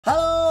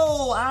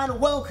and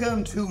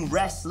welcome to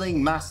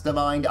Wrestling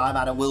Mastermind. I'm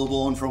Adam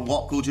Wilborn from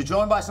WhatCulture,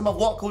 joined by some of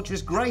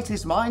WhatCulture's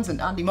greatest minds, and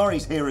Andy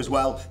Murray's here as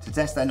well to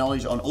test their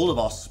knowledge on all of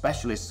our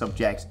specialist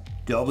subjects,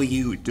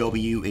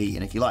 WWE.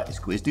 And if you like this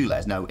quiz, do let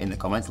us know in the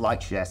comments.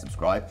 Like, share,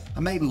 subscribe,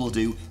 and maybe we'll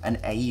do an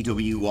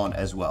AEW one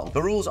as well.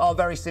 The rules are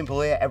very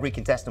simple here. Every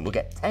contestant will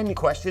get 10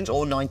 questions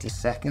or 90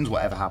 seconds,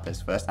 whatever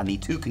happens first, and the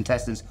two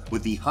contestants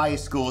with the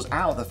highest scores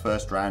out of the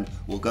first round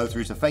will go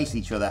through to face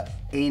each other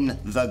in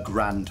the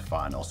grand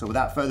final. So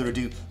without further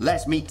ado,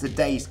 let's meet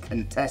today's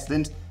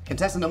contestant.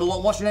 Contestant number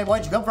one, what's your name?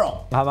 Where'd you come from?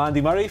 I'm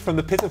Andy Murray from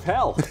the pit of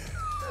hell.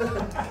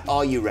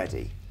 Are you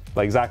ready?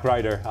 Like Zack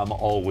Ryder, I'm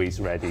always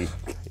ready.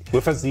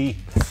 With a Z.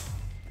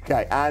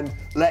 Okay, and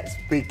let's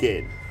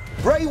begin.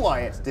 Bray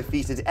Wyatt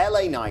defeated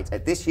LA Knight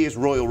at this year's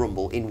Royal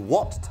Rumble in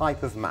what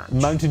type of match?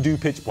 Mountain Dew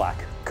Pitch Black.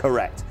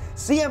 Correct.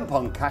 CM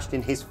Punk cashed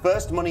in his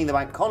first Money in the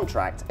Bank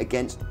contract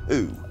against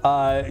who?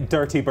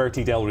 Dirty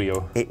Bertie Del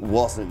Rio. It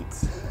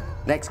wasn't.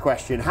 Next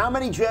question. How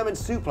many German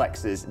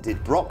suplexes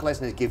did Brock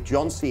Lesnar give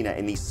John Cena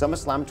in the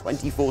SummerSlam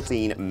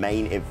 2014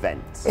 main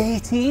event?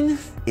 18?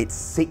 It's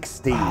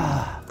 16.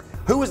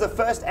 Who was the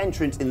first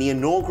entrant in the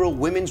inaugural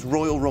Women's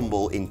Royal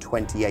Rumble in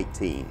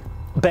 2018?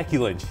 Becky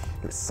Lynch.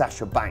 It was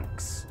Sasha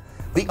Banks.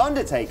 The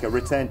Undertaker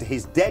returned to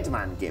his dead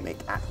man gimmick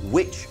at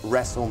which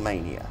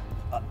WrestleMania?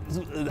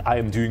 I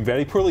am doing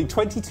very poorly.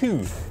 22.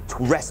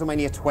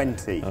 WrestleMania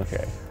 20.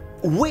 Okay.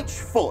 Which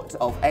foot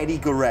of Eddie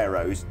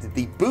Guerrero's did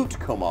the boot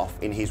come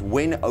off in his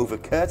win over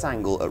Kurt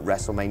Angle at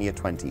WrestleMania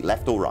 20?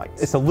 Left or right?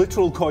 It's a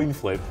literal coin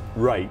flip.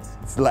 Right.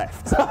 It's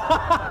left. Who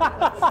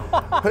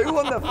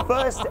won the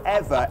first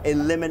ever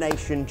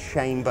Elimination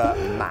Chamber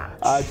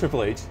match?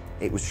 Triple H.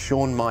 It was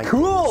Shawn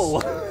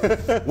Michaels.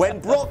 Cool! When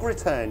Brock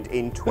returned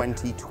in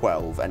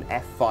 2012 and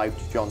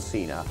F5'd John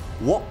Cena,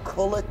 what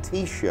colour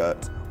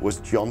t-shirt was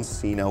John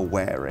Cena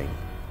wearing?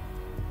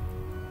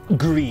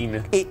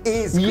 Green. It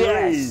is green.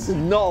 Yes!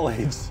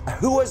 Knowledge.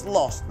 Who has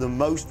lost the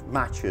most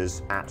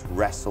matches at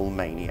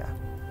WrestleMania?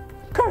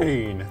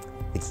 Green.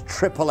 It's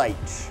Triple H.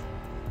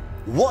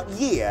 What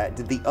year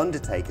did The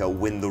Undertaker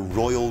win the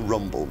Royal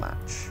Rumble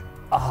match?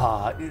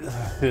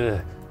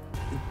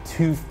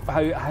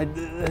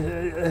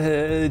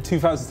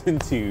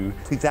 2002.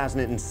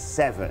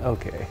 2007.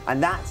 Okay.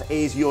 And that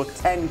is your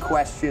 10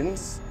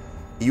 questions.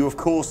 You, of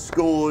course,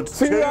 scored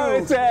 2 out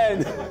of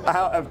 10.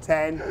 Out of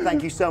 10.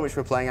 Thank you so much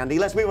for playing, Andy.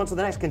 Let's move on to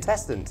the next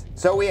contestant.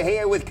 So we're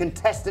here with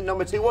contestant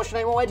number 2. What's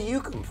your name and where do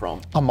you come from?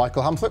 I'm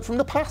Michael Hamflett from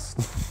the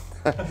past.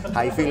 How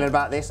are you feeling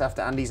about this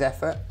after Andy's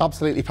effort?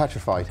 Absolutely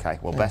petrified. Okay,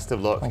 well, best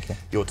of luck. Thank you.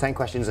 Your 10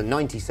 questions and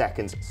 90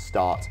 seconds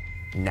start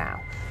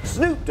now.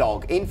 Snoop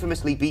Dogg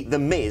infamously beat The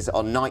Miz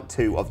on night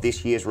 2 of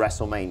this year's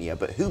WrestleMania,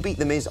 but who beat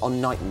The Miz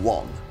on night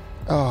 1?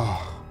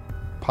 Oh,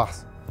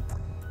 pass.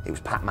 It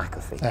was Pat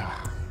McAfee.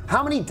 Ah.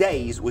 How many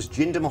days was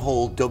Jinder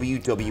Mahal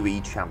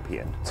WWE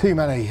champion? Too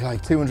many,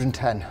 like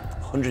 210.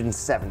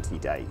 170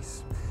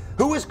 days.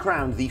 Who was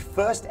crowned the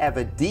first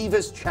ever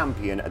Divas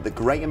champion at the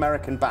Great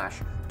American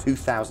Bash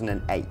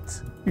 2008?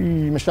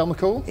 Michelle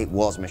McCool? It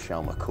was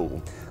Michelle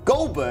McCool.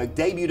 Goldberg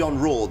debuted on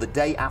Raw the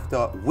day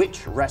after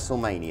which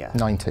WrestleMania?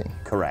 19.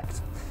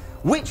 Correct.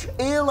 Which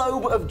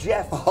earlobe of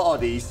Jeff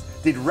Hardy's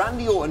did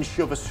Randy Orton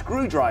shove a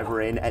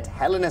screwdriver in at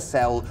Hell in a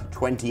Cell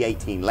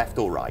 2018? Left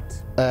or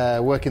right?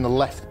 Working the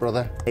left,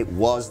 brother. It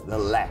was the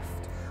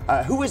left.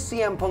 Who was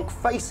CM Punk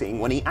facing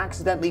when he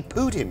accidentally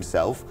pooed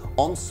himself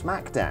on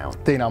SmackDown?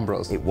 Dean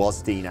Ambrose. It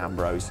was Dean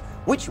Ambrose.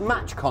 Which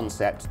match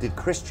concept did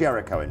Chris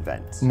Jericho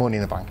invent? Money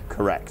in the Bank.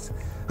 Correct.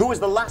 Who was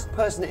the last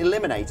person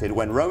eliminated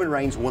when Roman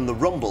Reigns won the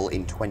Rumble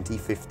in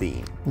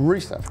 2015?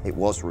 Rusev. It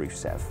was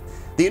Rusev.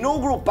 The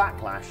inaugural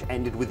Backlash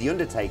ended with The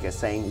Undertaker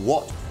saying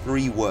what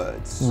 3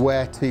 words?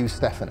 Where to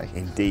Stephanie?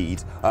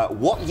 Indeed.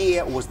 What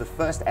year was the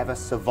first ever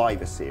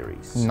Survivor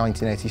Series?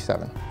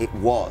 1987. It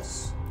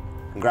was.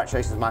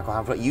 Congratulations, Michael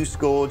Hamflett. You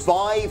scored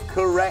 5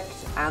 correct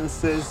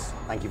answers.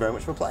 Thank you very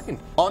much for playing.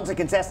 On to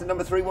contestant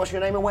number 3. What's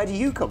your name and where do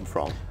you come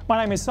from?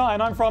 My name is Si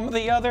and I'm from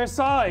the other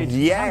side.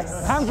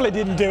 Yes. Hamflett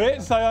didn't do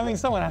it, so I mean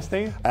someone has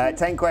to.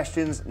 10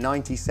 questions,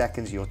 90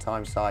 seconds. Your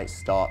time site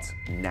starts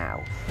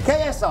now.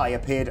 KSI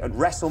appeared at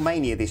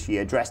WrestleMania this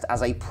year dressed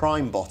as a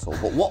Prime bottle,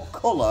 but what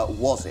colour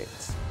was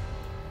it?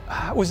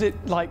 Was it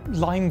like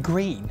lime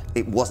green?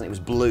 It wasn't, it was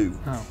blue.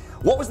 Oh.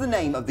 What was the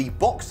name of the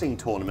boxing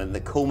tournament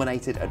that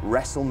culminated at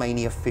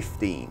WrestleMania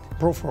 15?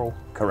 Brawl for all.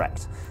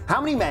 Correct.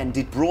 How many men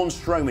did Braun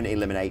Strowman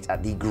eliminate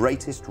at the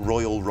Greatest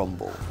Royal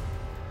Rumble?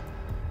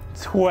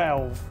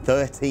 12.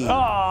 13.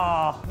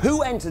 Ah!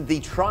 Who entered the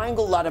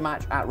Triangle Ladder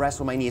match at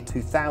WrestleMania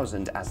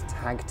 2000 as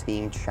tag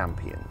team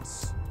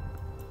champions?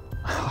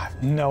 I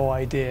have no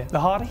idea. The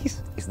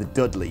Hardys? It's the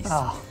Dudleys.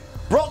 Ah.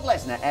 Brock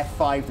Lesnar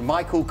F5'd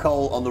Michael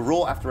Cole on the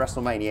Raw after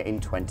WrestleMania in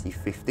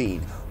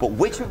 2015. But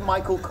which of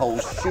Michael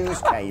Cole's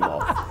shoes came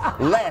off?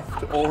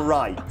 Left or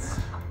right?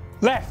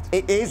 Left.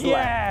 It is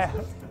yeah.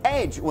 left.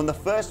 Edge won the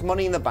first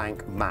Money in the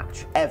Bank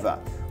match ever.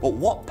 But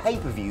what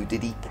pay-per-view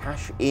did he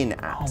cash in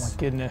at? Oh my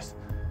goodness.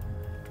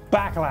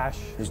 Backlash.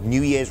 It was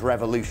New Year's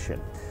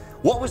Revolution.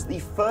 What was the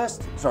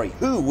first,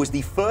 who was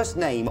the first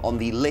name on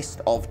the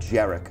list of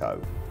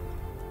Jericho?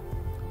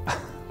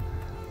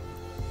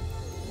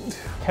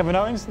 Kevin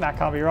Owens? That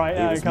can't be right.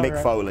 It was can't be Mick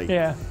right. Foley.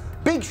 Yeah.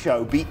 Big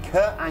Show beat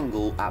Kurt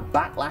Angle at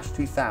Backlash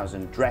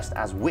 2000 dressed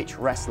as which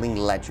wrestling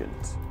legend?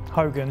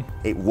 Hogan.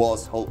 It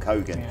was Hulk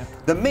Hogan. Yeah.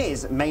 The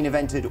Miz main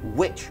evented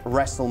which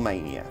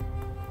WrestleMania?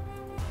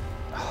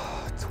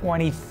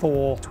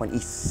 24.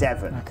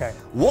 27. Okay.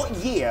 What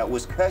year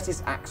was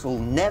Curtis Axel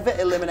never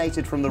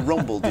eliminated from the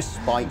Rumble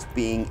despite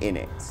being in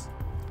it?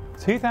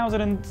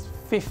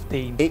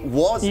 2015. It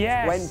was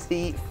Yes.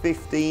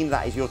 2015.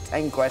 That is your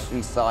 10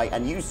 question site,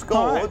 and you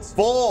scored Alright.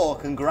 4.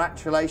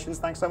 Congratulations.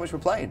 Thanks so much for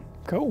playing.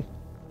 Cool.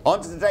 On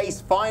to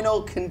today's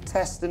final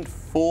contestant.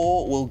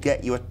 4 will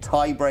get you a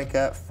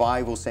tiebreaker.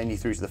 5 will send you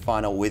through to the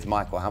final with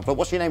Michael Hamflett.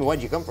 What's your name and where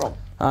do you come from?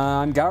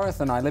 I'm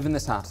Gareth and I live in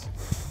this hat.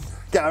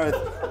 Gareth,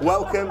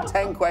 welcome.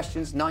 10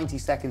 questions, 90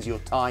 seconds. Your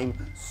time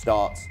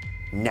starts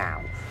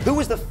now. Who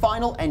was the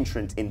final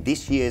entrant in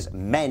this year's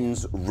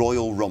men's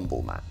Royal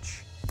Rumble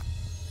match?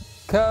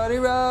 Cody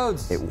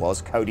Rhodes. It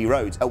was Cody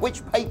Rhodes. At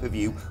which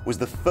pay-per-view was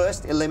the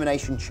first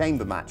Elimination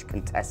Chamber match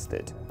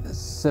contested?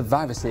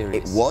 Survivor Series.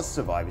 It was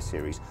Survivor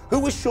Series. Who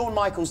was Shawn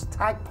Michaels'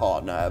 tag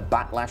partner at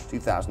Backlash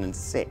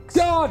 2006?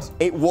 God!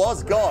 It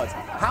was God.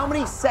 How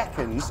many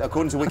seconds,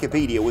 according to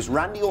Wikipedia, was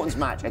Randy Orton's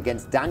match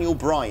against Daniel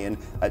Bryan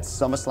at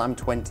SummerSlam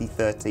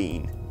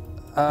 2013?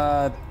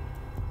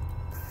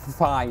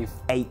 5.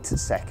 8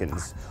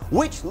 seconds.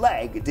 Which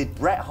leg did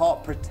Bret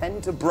Hart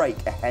pretend to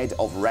break ahead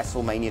of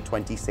WrestleMania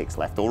 26,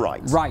 left or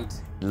right? Right.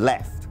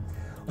 Left.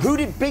 Who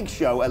did Big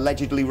Show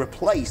allegedly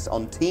replace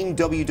on Team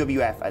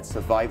WWF at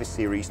Survivor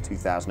Series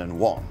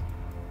 2001?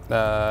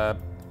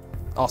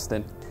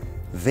 Austin.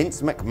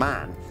 Vince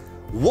McMahon.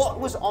 What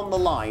was on the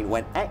line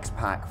when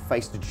X-Pac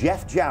faced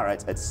Jeff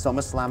Jarrett at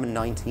SummerSlam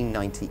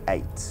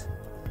 1998?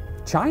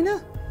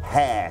 China?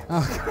 Hair.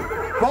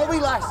 Bobby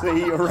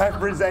Lashley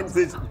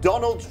represented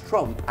Donald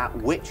Trump at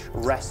which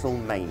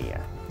WrestleMania?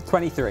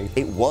 23.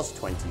 It was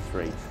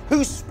 23.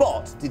 Whose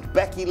spot did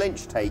Becky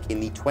Lynch take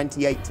in the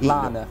 2018?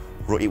 Lana.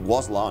 It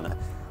was Lana.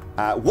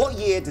 What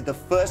year did the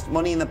first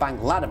Money in the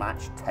Bank ladder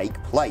match take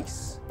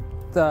place?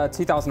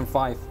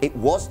 2005. It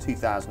was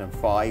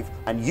 2005,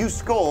 and you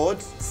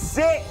scored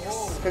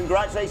 6.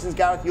 Congratulations,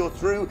 Gareth. You're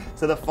through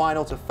to the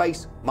final to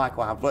face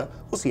Michael Hamflett.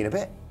 We'll see you in a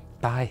bit.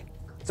 Bye.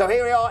 So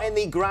here we are in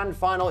the grand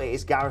final. It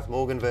is Gareth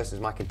Morgan versus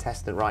my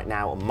contestant right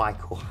now,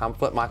 Michael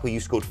Hamflett. Michael, you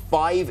scored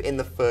 5 in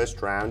the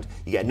first round.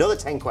 You get another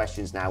 10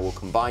 questions now. We'll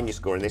combine your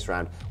score in this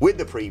round with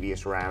the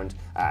previous round.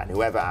 And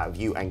whoever out of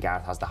you and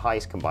Gareth has the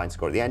highest combined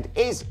score at the end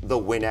is the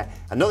winner.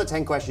 Another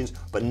 10 questions,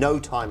 but no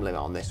time limit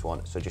on this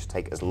one. So just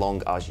take as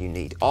long as you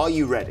need. Are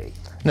you ready?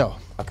 No.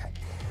 Okay.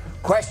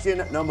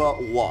 Question number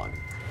 1.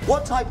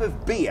 What type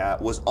of beer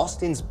was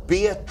Austin's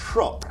beer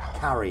truck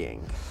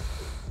carrying?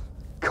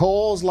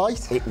 Coors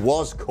Light. It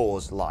was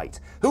Coors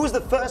Light. Who was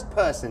the first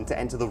person to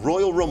enter the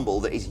Royal Rumble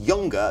that is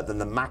younger than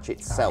the match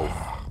itself?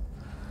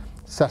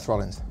 Seth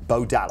Rollins.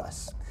 Bo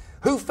Dallas.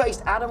 Who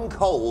faced Adam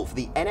Cole for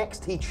the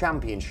NXT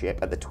Championship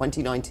at the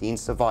 2019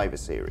 Survivor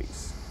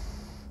Series?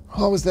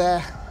 I was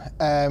there.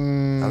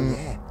 Oh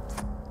yeah.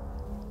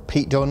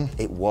 Pete Dunne.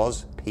 It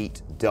was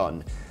Pete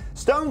Dunne.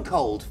 Stone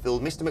Cold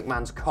filled Mr.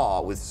 McMahon's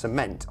car with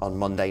cement on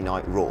Monday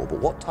Night Raw, but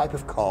what type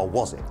of car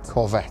was it?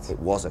 Corvette. It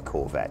was a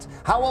Corvette.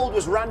 How old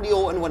was Randy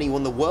Orton when he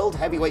won the World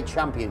Heavyweight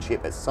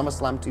Championship at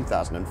SummerSlam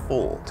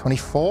 2004?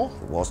 24.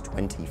 It was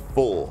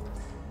 24.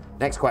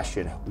 Next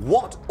question.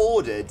 What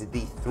order did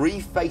the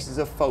 3 Faces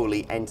of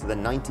Foley enter the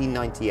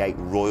 1998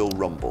 Royal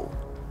Rumble?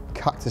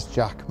 Cactus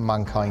Jack,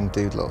 Mankind,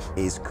 Dude Love.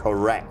 Is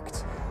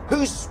correct.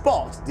 Whose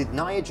spot did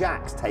Nia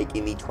Jax take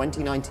in the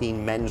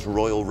 2019 Men's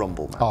Royal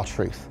Rumble match?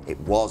 R-Truth. It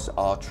was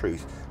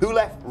R-Truth. Who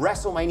left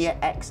WrestleMania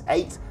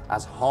X8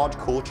 as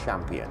hardcore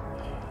champion?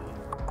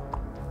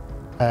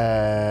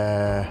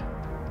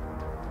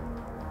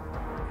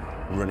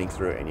 Running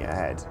through it in your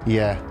head.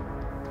 Yeah.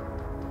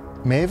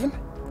 Maven?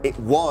 It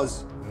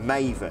was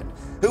Maven.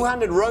 Who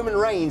handed Roman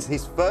Reigns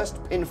his first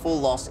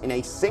pinfall loss in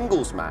a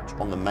singles match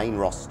on the main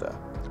roster?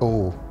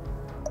 Oh.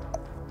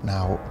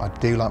 Now, I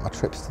do like my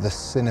trips to the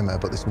cinema,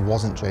 but this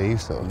wasn't Jey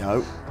Uso.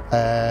 No.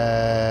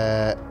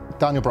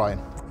 Daniel Bryan.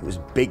 It was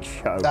Big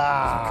Show.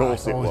 Ah, of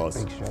course it always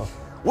was. Big Show.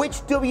 Which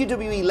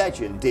WWE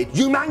legend did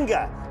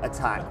Umanga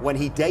attack when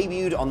he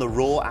debuted on the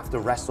Raw after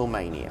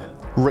WrestleMania?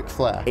 Ric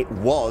Flair. It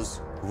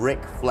was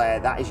Ric Flair.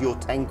 That is your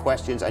 10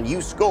 questions, and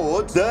you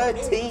scored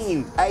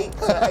 13. 8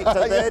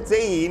 to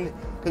 13.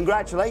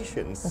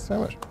 Congratulations. Thanks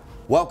so much.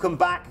 Welcome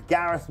back,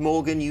 Gareth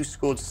Morgan. You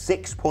scored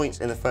 6 points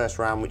in the first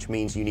round, which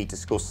means you need to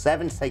score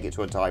 7 to take it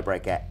to a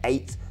tiebreaker,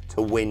 8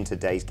 to win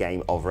today's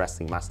game of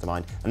Wrestling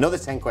Mastermind. Another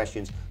 10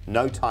 questions,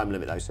 no time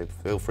limit though, so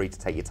feel free to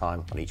take your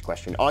time on each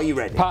question. Are you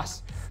ready?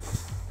 Pass.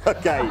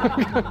 Okay.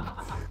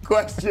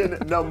 Question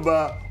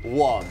number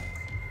 1.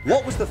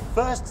 What was the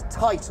first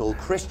title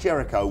Chris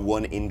Jericho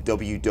won in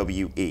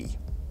WWE?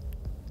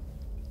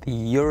 The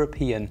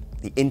European.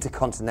 The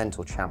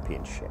Intercontinental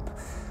Championship.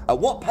 At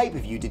what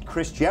pay-per-view did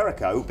Chris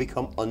Jericho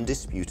become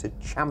undisputed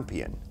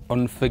champion?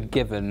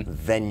 Unforgiven.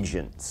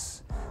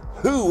 Vengeance.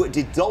 Who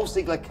did Dolph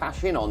Ziggler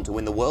cash in on to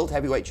win the World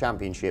Heavyweight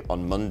Championship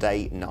on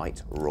Monday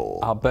Night Raw?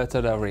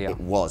 Alberto Del Rio. It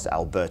was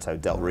Alberto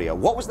Del Rio.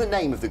 What was the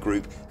name of the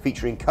group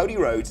featuring Cody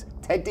Rhodes,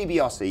 Ted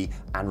DiBiase,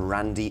 and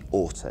Randy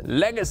Orton?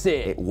 Legacy.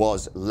 It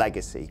was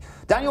Legacy.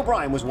 Daniel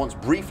Bryan was once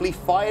briefly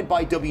fired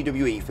by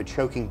WWE for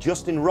choking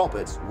Justin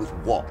Roberts with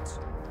what?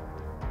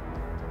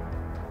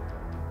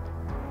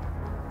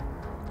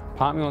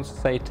 Part of me wants to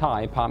say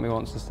tie, part of me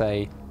wants to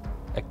say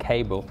a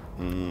cable.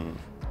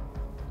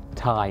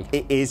 Tie.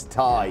 It is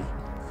tie.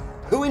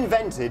 Who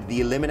invented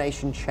the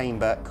Elimination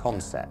Chamber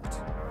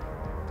concept?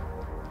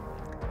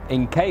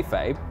 In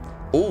kayfabe,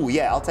 Oh,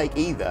 yeah, I'll take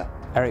either.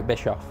 Eric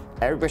Bischoff.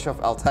 Eric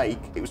Bischoff, I'll take.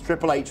 It was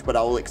Triple H, but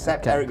I will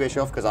accept Okay. Eric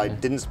Bischoff because I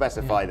didn't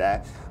specify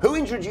there. Who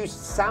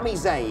introduced Sami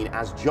Zayn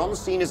as John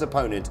Cena's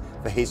opponent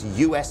for his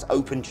US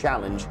Open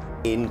Challenge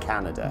in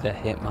Canada? The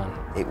Hitman.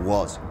 It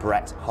was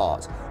Bret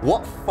Hart.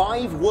 What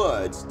 5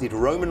 words did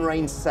Roman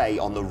Reigns say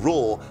on the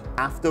Raw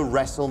after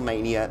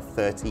WrestleMania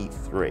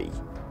 33?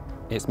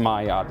 It's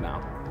my yard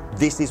now.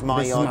 This is my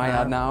This is yard my now.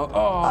 yard now.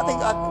 Oh. I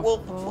think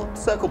we'll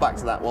circle back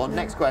to that one.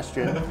 Next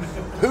question.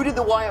 Who did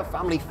the Wyatt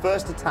family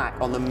first attack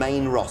on the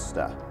main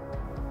roster?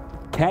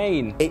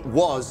 Kane. It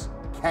was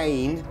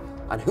Kane.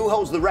 And who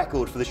holds the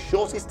record for the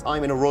shortest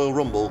time in a Royal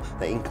Rumble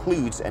that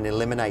includes an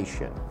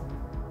elimination?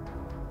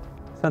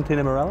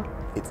 Santino Marella.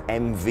 It's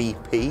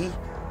MVP.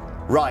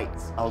 Right,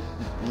 I'll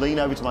lean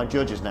over to my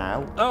judges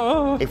now.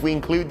 Oh. If we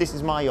include This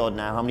Is My Yard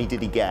now, how many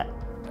did he get?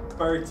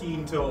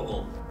 13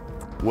 total.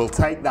 We'll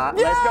take that.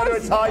 Yes! Let's go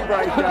to a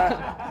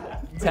tiebreaker.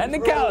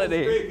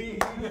 Technicality.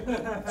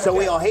 So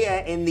we are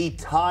here in the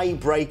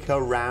tiebreaker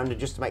round, and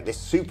just to make this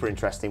super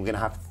interesting, we're going to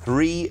have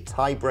 3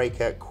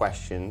 tiebreaker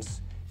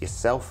questions.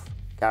 Yourself,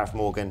 Gareth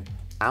Morgan,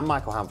 and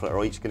Michael Hamflett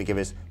are each going to give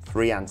us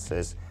 3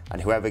 answers,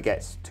 and whoever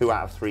gets 2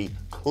 out of 3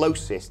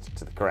 closest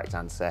to the correct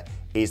answer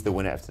is the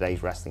winner of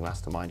today's Wrestling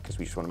Mastermind, because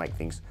we just want to make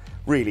things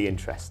really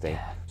interesting.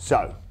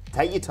 So,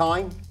 take your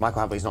time.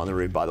 Michael Hamflett's not in the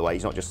room, by the way.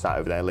 He's not just sat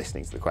over there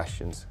listening to the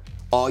questions.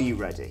 Are you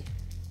ready?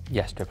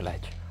 Yes, Triple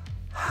H.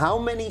 How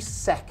many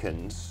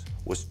seconds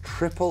was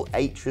Triple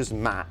H's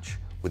match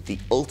with the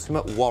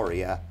Ultimate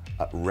Warrior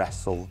at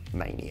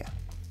WrestleMania?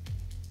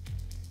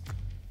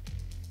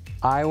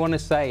 I want to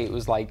say it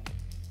was like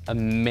a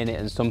minute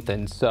and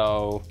something,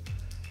 so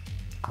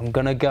I'm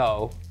gonna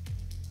go.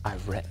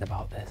 I've written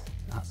about this.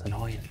 That's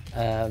annoying.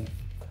 I'm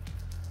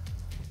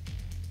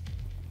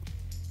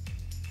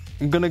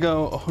gonna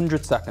go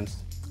 100 seconds.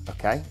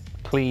 Okay.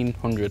 Clean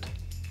 100. It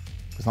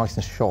was nice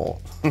and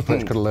short. Fletch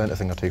could have learnt a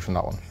thing or two from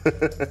that one.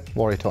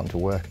 Warrior taught him to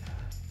work.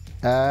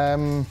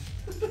 I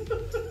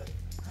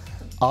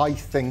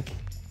think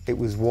it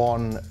was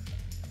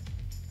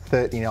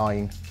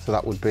 1:39, so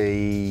that would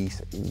be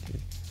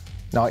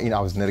 19. I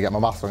was nearly getting my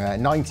maths wrong there.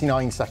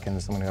 99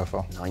 seconds. I'm going to go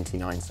for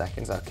 99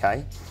 seconds.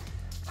 Okay.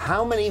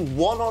 How many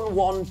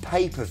one-on-one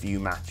pay-per-view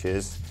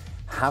matches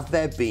have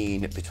there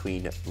been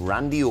between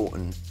Randy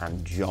Orton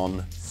and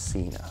John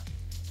Cena?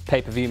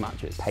 Pay-per-view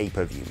matches.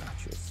 Pay-per-view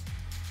matches.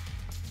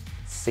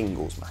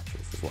 Singles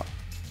matches as well.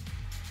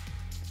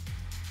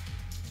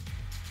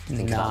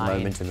 Think of that 9.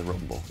 moment in the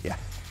Rumble, yeah.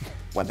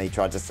 When they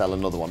tried to sell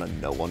another one and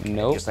no one came.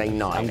 Nope. You're saying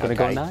 9, I'm gonna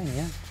okay. go 9,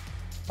 yeah.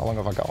 how long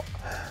have I got?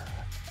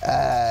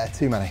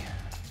 Too many.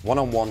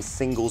 One-on-one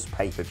singles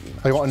pay-per-view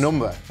matches. Oh, you want a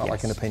number, not Yes.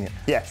 like an opinion?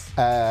 Yes.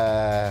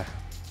 I'm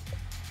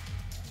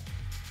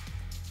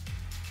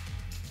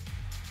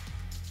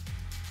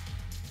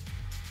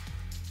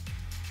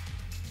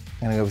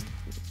going to go with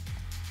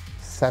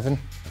 7.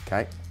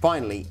 Okay.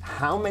 Finally,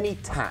 how many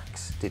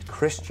tacks did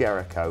Chris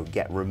Jericho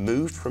get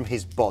removed from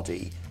his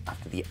body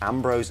after the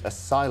Ambrose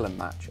Asylum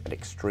match at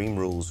Extreme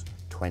Rules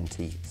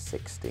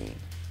 2016?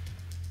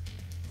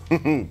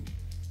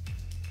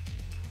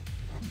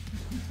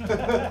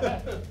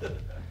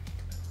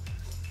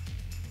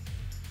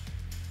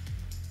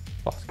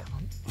 Boss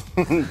can't.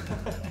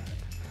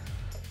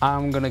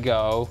 I'm gonna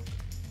go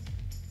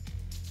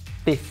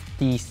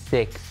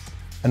 56.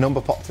 A number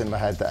popped in my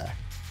head there,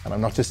 and I'm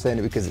not just saying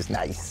it because it's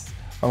nice.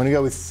 I'm going to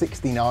go with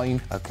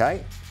 69.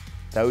 Okay.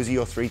 Those are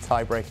your 3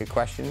 tiebreaker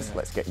questions.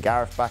 Let's get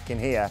Gareth back in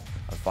here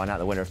and find out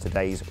the winner of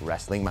today's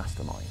Wrestling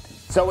Mastermind.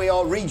 So we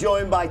are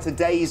rejoined by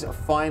today's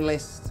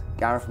finalists,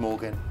 Gareth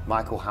Morgan,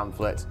 Michael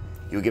Hamflett.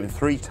 You were given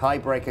 3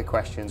 tiebreaker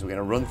questions. We're going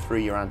to run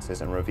through your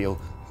answers and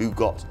reveal who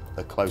got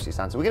the closest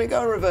answer. We're going to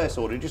go in reverse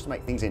order just to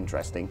make things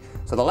interesting.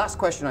 So the last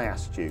question I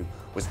asked you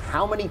was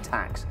how many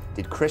tacks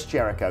did Chris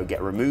Jericho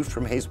get removed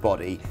from his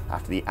body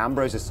after the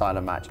Ambrose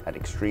Asylum match at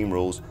Extreme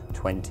Rules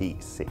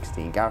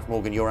 2016? Gareth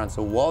Morgan, your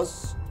answer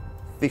was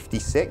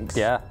 56.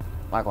 Yeah.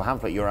 Michael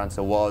Hamflett, your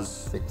answer was...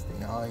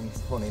 69,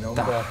 funny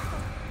number.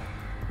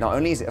 Not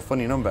only is it a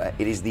funny number,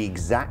 it is the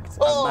exact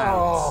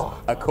amount,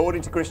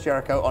 according to Chris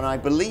Jericho, on I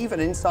believe an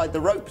Inside the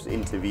Ropes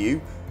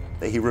interview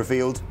that he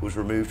revealed was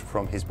removed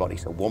from his body.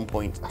 So 1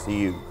 point to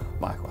you,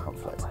 Michael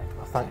Hamflett.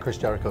 I thank Chris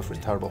Jericho for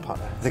his terrible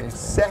partner. The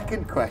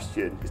second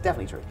question, it's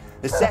definitely true.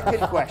 The second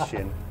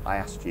question I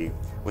asked you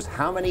was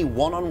how many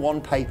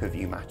one-on-one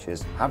pay-per-view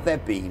matches have there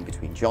been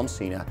between John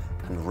Cena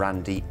and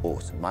Randy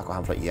Orton? Michael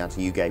Hamflett, the answer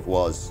you gave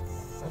was...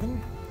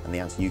 And the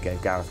answer you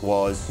gave, Gareth,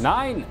 was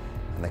 9.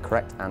 And the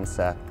correct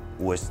answer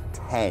was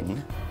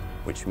 10,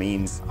 which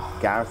means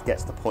Gareth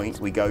gets the point.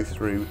 We go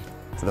through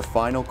to the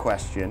final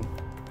question.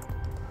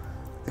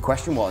 The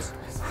question was,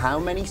 how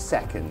many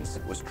seconds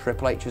was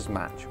Triple H's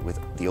match with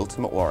the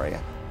Ultimate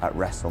Warrior at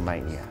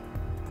WrestleMania?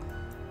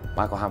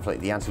 Michael Hamflett,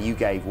 the answer you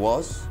gave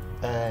was?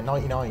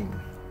 99.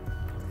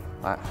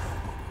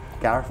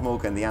 Gareth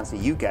Morgan, the answer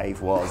you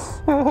gave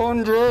was?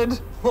 100.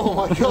 Oh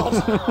my God.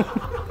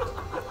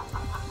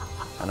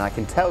 And I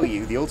can tell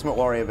you, the Ultimate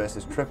Warrior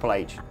versus Triple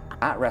H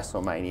at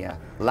WrestleMania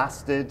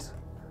lasted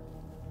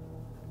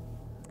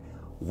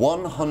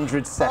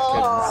 100 seconds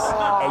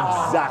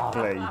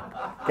exactly.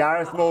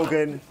 Gareth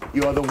Morgan,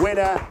 you are the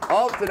winner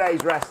of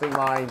today's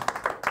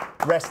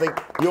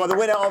You are the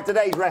winner of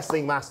today's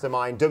Wrestling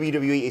Mastermind.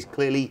 WWE is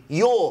clearly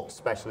your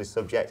specialist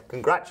subject.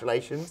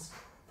 Congratulations.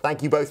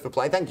 Thank you both for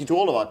playing. Thank you to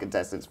all of our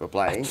contestants for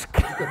playing.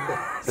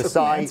 To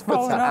Sai, to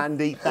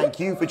Andy, thank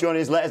you for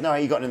joining us. Let us know how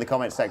you got in the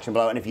comments section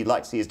below and if you'd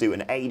like to see us do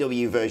an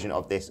AEW version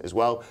of this as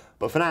well.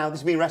 But for now,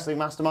 this has been Wrestling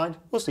Mastermind.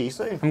 We'll see you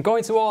soon. I'm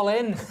going to All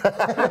In.